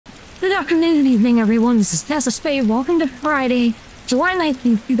Good afternoon and evening, everyone. This is Tessa Spade. Welcome to Friday, July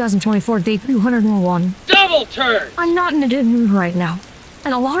 19th, 2024, day 201. Double turn! I'm not in a good mood right now.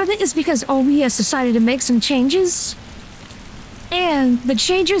 And a lot of it is because OBS decided to make some changes. And the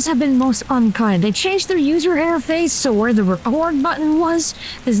changes have been most unkind. They changed their user interface, so where the record button was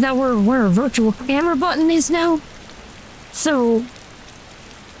is now where a virtual camera button is now. So,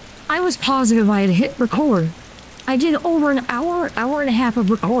 I was positive I had hit record. I did over an hour and a half of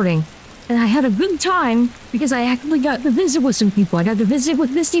recording. And I had a good time because I actually got to visit with some people. I got to visit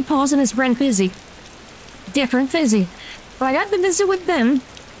with Misty Paws and his friend Fizzy. Different Fizzy. But I got to visit with them.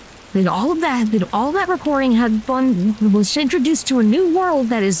 Did all that recording, had fun, was introduced to a new world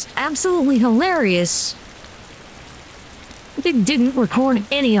that is absolutely hilarious. They didn't record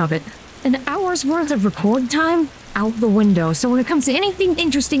any of it. An hour's worth of record time? Out the window. So when it comes to anything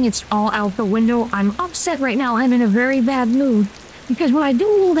interesting, it's all out the window. I'm upset right now. I'm in a very bad mood. Because when I do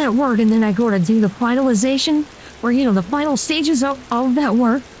all that work and then I go to do the finalization, or, you know, the final stages of that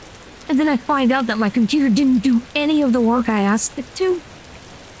work, and then I find out that my computer didn't do any of the work I asked it to,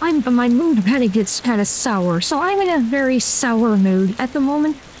 my mood gets kind of sour. So I'm in a very sour mood at the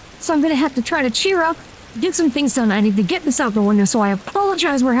moment. So I'm going to have to try to cheer up, get some things done. I need to get this out the window, so I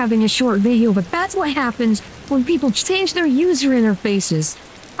apologize we're having a short video, but that's what happens when people change their user interfaces.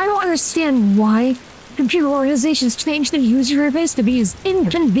 I don't understand why computer organizations change their user interface to be as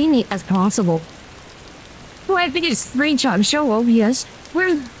inconvenient as possible. So I think it's screenshot and show OBS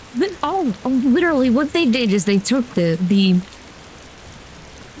where literally what they did is they took the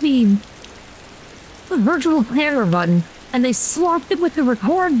virtual camera button and they swapped it with the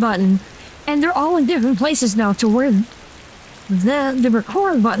record button, and they're all in different places now to where the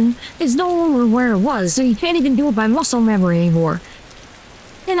record button is no longer where it was, so you can't even do it by muscle memory anymore.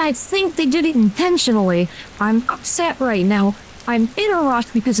 And I think they did it intentionally. I'm upset right now. I'm in a rush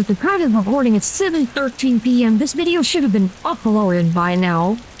because at the time of recording it's 7:13 p.m. This video should have been uploaded by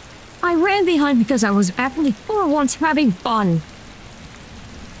now. I ran behind because I was actually for once having fun.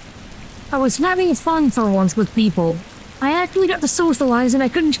 I was having fun for once with people. I actually got to socialize and I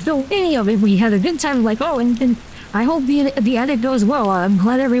couldn't film any of it. We had a good time, like, oh, and I hope the edit goes well. I'm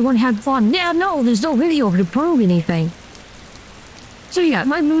glad everyone had fun. Yeah, no, there's no video to prove anything. So yeah,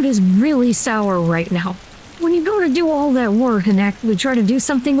 my mood is really sour right now. When you go to do all that work and actually try to do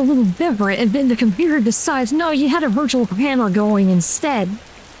something a little different, and then the computer decides, no, you had a virtual camera going instead.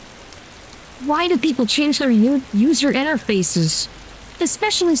 Why do people change their user interfaces?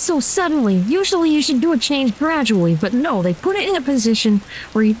 Especially so suddenly. Usually you should do a change gradually, but no, they put it in a position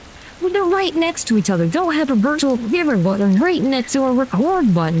where they're right next to each other. Don't have a virtual camera button right next to a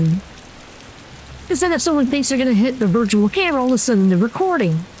record button. Because then if someone thinks they're going to hit the virtual camera, all of a sudden they're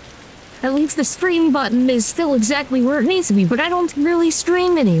recording. At least the stream button is still exactly where it needs to be, but I don't really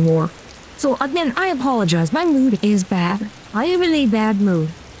stream anymore. So again, I apologize. My mood is bad. I am in a bad mood.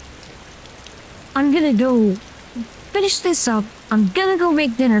 I'm gonna go finish this up. I'm gonna go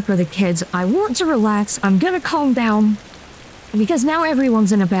make dinner for the kids. I want to relax. I'm gonna calm down. Because now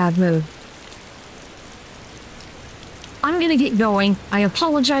everyone's in a bad mood. I'm gonna get going. I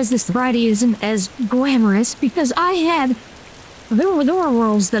apologize this Friday isn't as glamorous because there were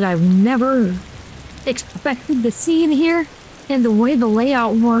worlds that I've never expected to see in here, and the way the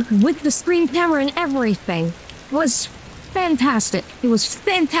layout worked with the screen camera and everything was fantastic. It was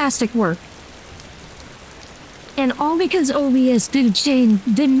fantastic work. And all because OBS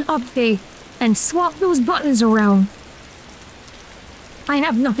didn't update and swap those buttons around. I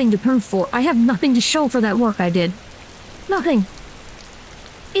have nothing to prove for. I have nothing to show for that work I did. Nothing.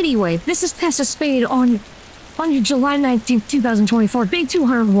 Anyway, this is Tessa Spade on July 19th, 2024, day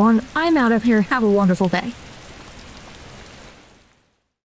 201. I'm out of here. Have a wonderful day.